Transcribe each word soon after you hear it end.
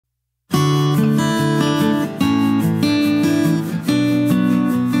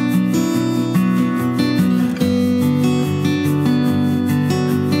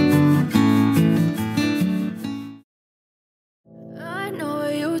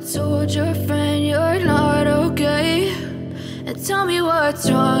told your friend you're not okay? And tell me what's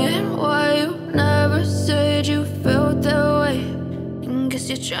wrong and why you never said you felt that way. And guess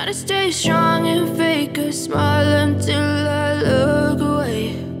you're trying to stay strong and fake a smile until I look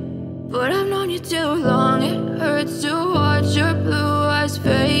away. But I've known you too long, it hurts to watch your blue eyes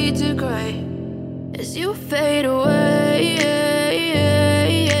fade to gray as you fade away,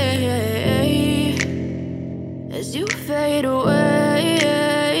 as you fade away.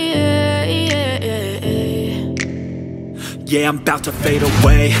 Yeah, I'm about to fade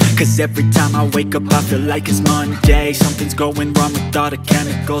away, cause every time I wake up I feel like it's Monday. Something's going wrong with all the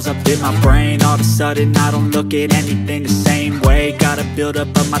chemicals up in my brain. All of a sudden I don't look at anything the same way. Gotta build up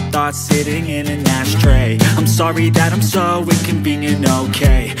of my thoughts sitting in an ashtray. I'm sorry that I'm so inconvenient,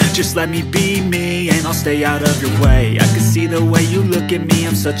 okay? Just let me be me and I'll stay out of your way. I can see the way you look at me,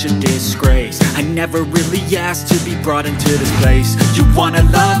 I'm such a disgrace. I never really asked to be brought into this place. You wanna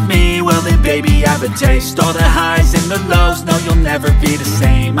love me? Well then baby have a taste. All the highs and the lows, no, you'll never be the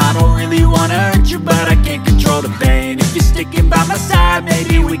same. I don't really wanna hurt you, but I can't control the pain. If you're sticking by my side,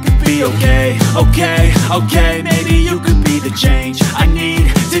 maybe we could be okay. Okay, maybe you could be the change I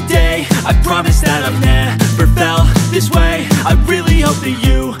need today. I promise that I've never felt this way. I really hope that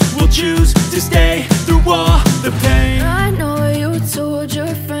you will choose to stay through all the pain. I know you told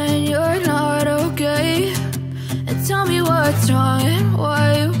your friend you're not okay. And tell me what's wrong and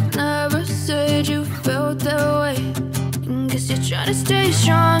why you never said you felt that way. Guess you're trying to stay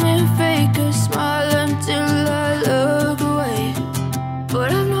strong and fake a smile until I look away.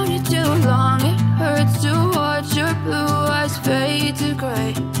 But I've known you too long, it hurts to watch your blue eyes fade to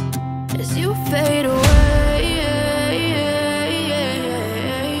gray as you fade away,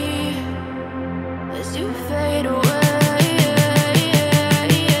 as you fade away,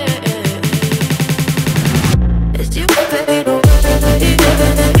 as you fade away.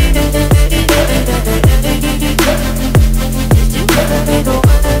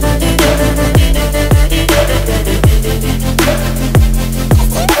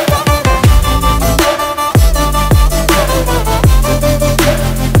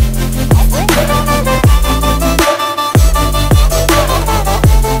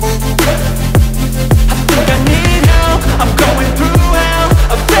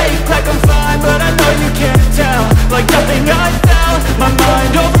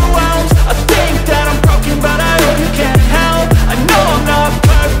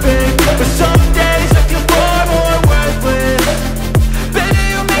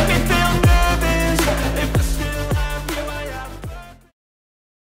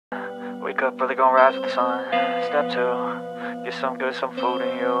 Wake up, brother, gonna rise with the sun. Step 2, get some good, some food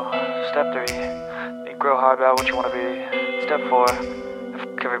in you. Step 3, think real hard about what you wanna be. Step 4,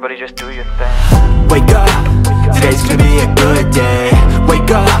 everybody just do your thing. Wake up, today's gonna be a good day.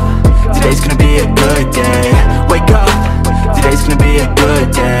 Wake up, today's gonna be a good day. Wake up, today's gonna be a good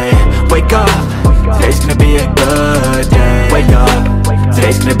day. Wake up, today's gonna be a good day. Wake up,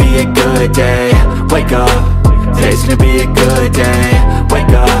 today's gonna be a good day. Wake up, today's gonna be a good day.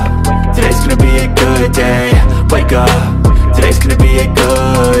 Wake up, today's gonna be a good day. Wake up, today's gonna be a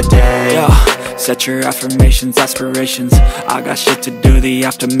good day. Yo, set your affirmations, aspirations. I got shit to do, the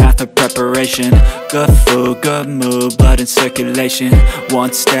aftermath of preparation. Good food, good mood, blood in circulation.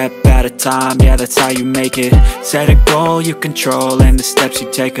 One step at a time, yeah, that's how you make it. Set a goal you control and the steps you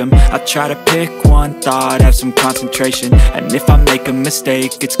take them. I try to pick one thought, have some concentration. And if I make a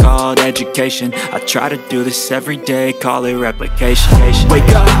mistake, it's called education. I try to do this every day, call it replication.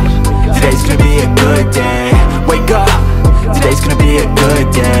 Wake up, today's gonna be a good day. Wake up, today's gonna be a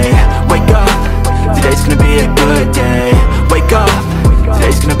good day. Wake up, today's gonna be a good day. Wake up,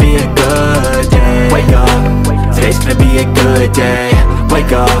 today's gonna be a good day. Wake up, today's gonna be a good day.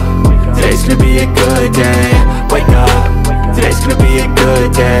 Wake up, today's gonna be a good day. Wake up, today's gonna be a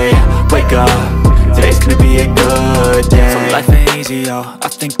good day. Wake up, today's gonna be a good day. So life ain't easy, yo, I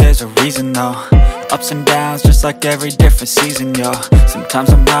think there's a reason though. Ups and downs, just like every different season, yo. Sometimes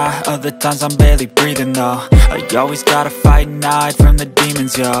I'm high, other times I'm barely breathing, though. You always gotta fight and hide from the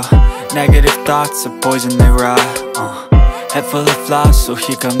demons, yo. Negative thoughts are poison, they rot. Head full of flies, so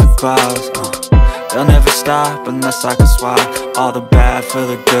here come the clouds. They'll never stop unless I can swap all the bad for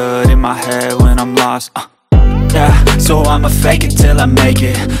the good in my head when I'm lost. Yeah, so I'ma fake it till I make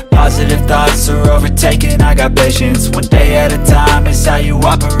it. Positive thoughts are overtaken, I got patience. One day at a time is how you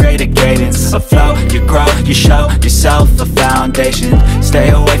operate a cadence. A flow, you grow, you show yourself a foundation. Stay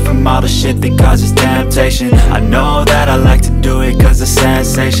away from all the shit that causes temptation. I know that I like to do it cause it's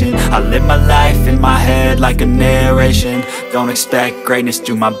sensation. I live my life in my head like a narration. Don't expect greatness,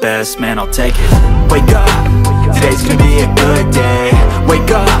 do my best, man, I'll take it. Wake up, today's gonna be a good day.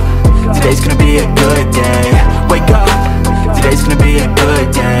 Wake up, today's gonna be a good day. Wake up, today's gonna be a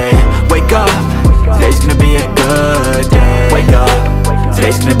good day. Wake up, today's gonna be a good day. Wake up,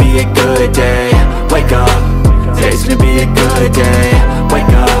 today's gonna be a good day. Wake up, today's gonna be a good day.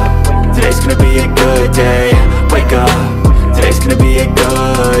 Wake up, today's gonna be a good day. Wake up, today's gonna be a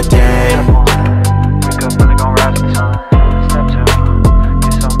good day. Wake up, really gon' rise with the sun. Step 2,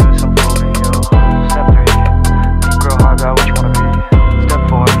 get some good, some food in you. Step 3, think real hard about what you wanna be. Step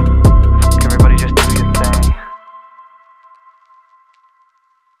 4, everybody just do your thing.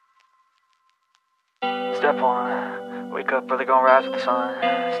 Step 1, wake up, really gon' rise with the sun.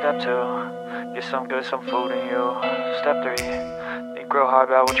 Step 2, get some good, some food in you. Step 3, think real hard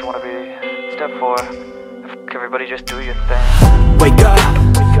about what you wanna be. Step 4, everybody just do your thing. Wake up,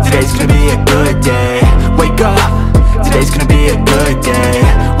 today's gonna be a good day. Wake up, today's gonna be a good day.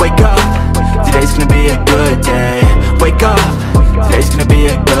 Wake up, today's gonna be a good day. Wake up, today's gonna be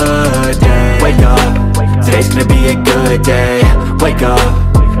a good day. Wake up, today's gonna be a good day. Wake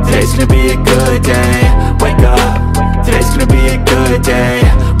up, today's gonna be a good day. Wake up, today's gonna be a good day.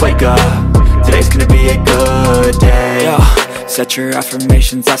 Wake up, today's gonna be a good day. Yo. Set your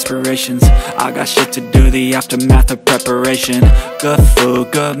affirmations, aspirations. I got shit to do, the aftermath of preparation. Good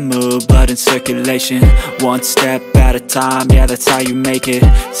food, good mood, blood in circulation. One step at a time, yeah, that's how you make it.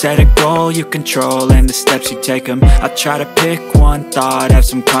 Set a goal you control and the steps you take them. I try to pick one thought, have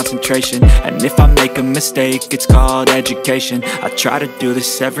some concentration. And if I make a mistake, it's called education. I try to do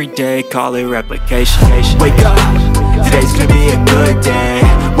this every day, call it replication. Wake up, today's gonna be a good day.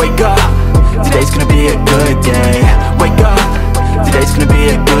 Wake up, today's gonna be a good day. Wake up, today's gonna be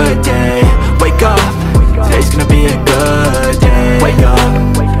a good day. Wake up, today's gonna be a good day. Wake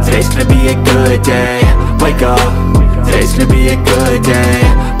up, today's gonna be a good day. Wake up, today's gonna be a good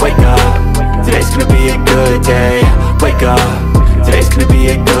day. Wake up, today's gonna be a good day. Wake up, today's gonna be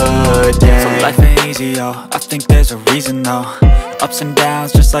a good day. So life ain't easy, yo, I think there's a reason though. Ups and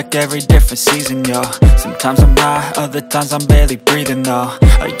downs, just like every different season, yo. Sometimes I'm high, other times I'm barely breathing, though.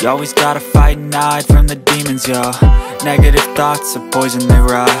 I always gotta fight and hide from the demons, yo. Negative thoughts are poison, they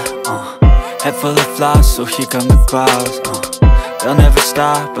rot. Head full of flies, so here come the clouds. They'll never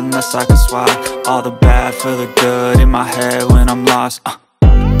stop unless I can swap all the bad for the good in my head when I'm lost.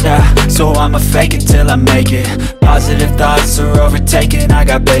 Yeah, so I'ma fake it till I make it. Positive thoughts are overtaken, I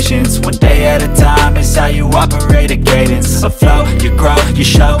got patience. One day at a time is how you operate a cadence. A flow, you grow, you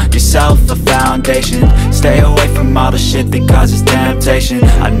show yourself a foundation. Stay away from all the shit that causes temptation.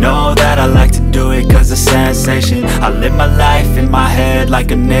 I know that I like to do it cause it's sensation. I live my life in my head like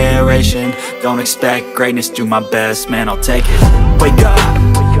a narration. Don't expect greatness, do my best, man, I'll take it. Wake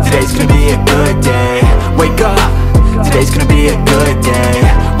up, today's gonna be a good day. Wake up, today's gonna be a good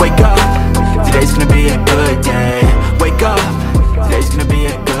day. Wake up, today's gonna be a good day. Wake up, today's gonna be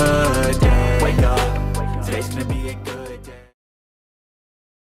a good day. Wake up, today's gonna be a good day.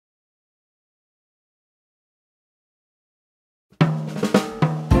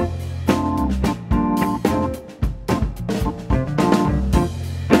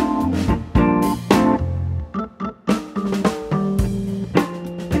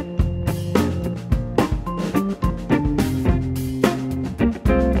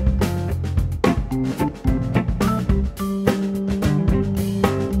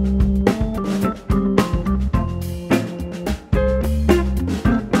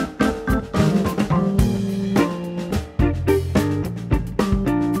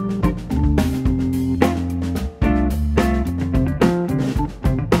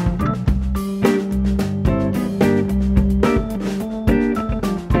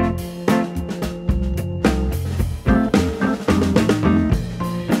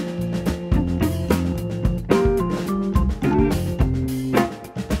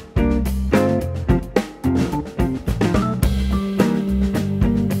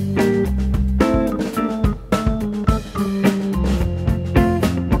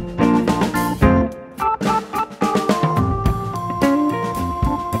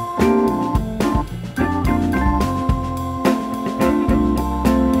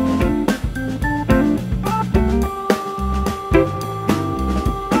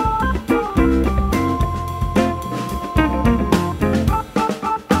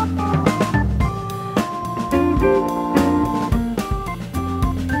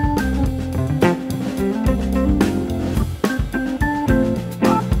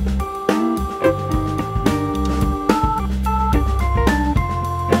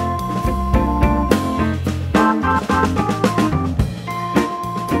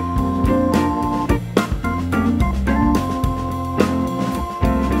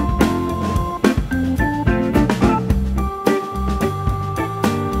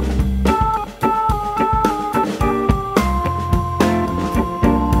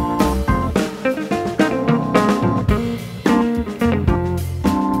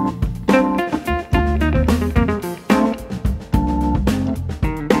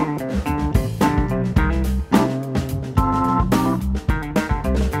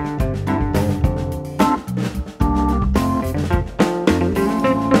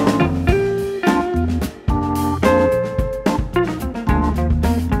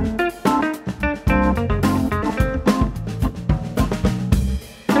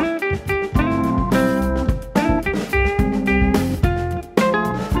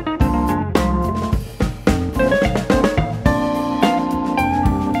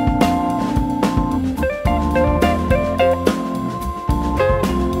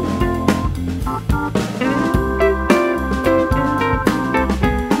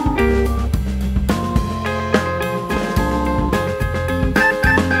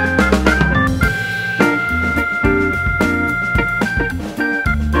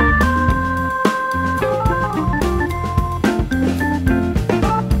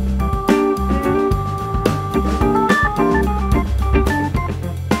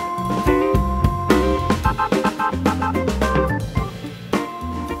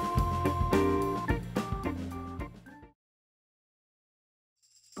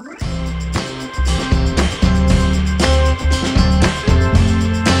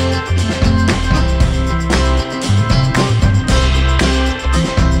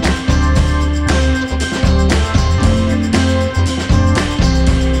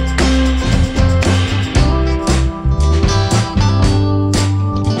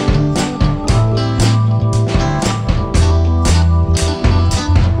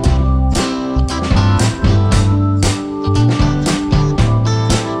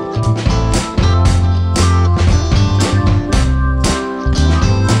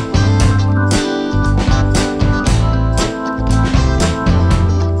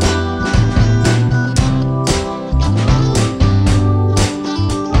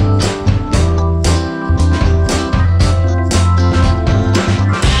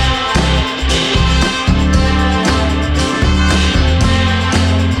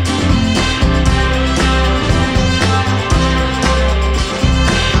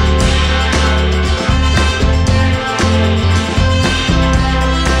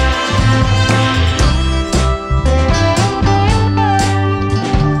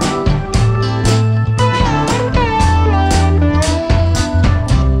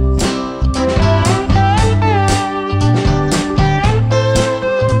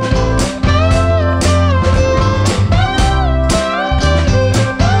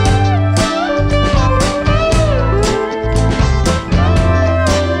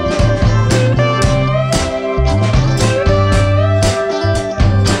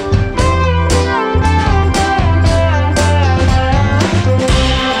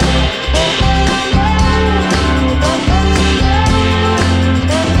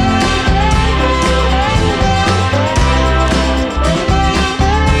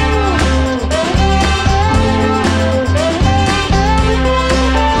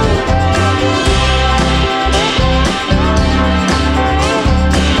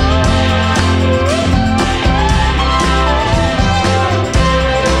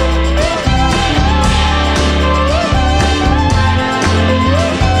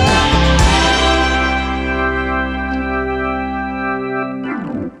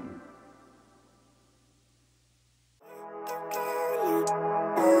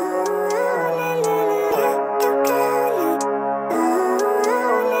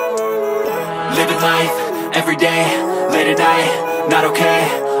 life, everyday, late at night, not okay.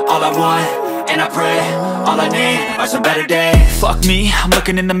 All I want, and I pray, all I need are some better days. Fuck me, I'm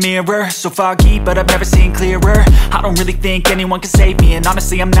looking in the mirror, so foggy, but I've never seen clearer. I don't really think anyone can save me, and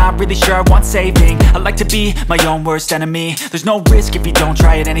honestly I'm not really sure I want saving. I like to be my own worst enemy. There's no risk if you don't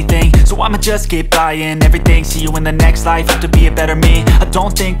try at anything, so I'ma just keep buying everything. See you in the next life, have to be a better me. I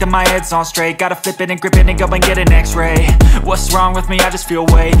don't think that my head's on straight, gotta flip it and grip it and go and get an x-ray. What's wrong with me? I just feel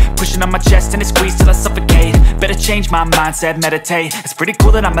weight pushing on my chest and it squeezes till I suffocate. Better change my mindset, meditate. It's pretty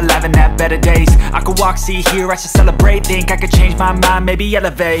cool that I'm alive and have better days. I could walk, see, hear, I should celebrate. Think I could change my mind, maybe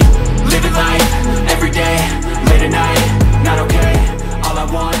elevate. Living life, everyday, late at night, not okay. All I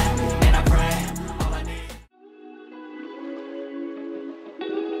want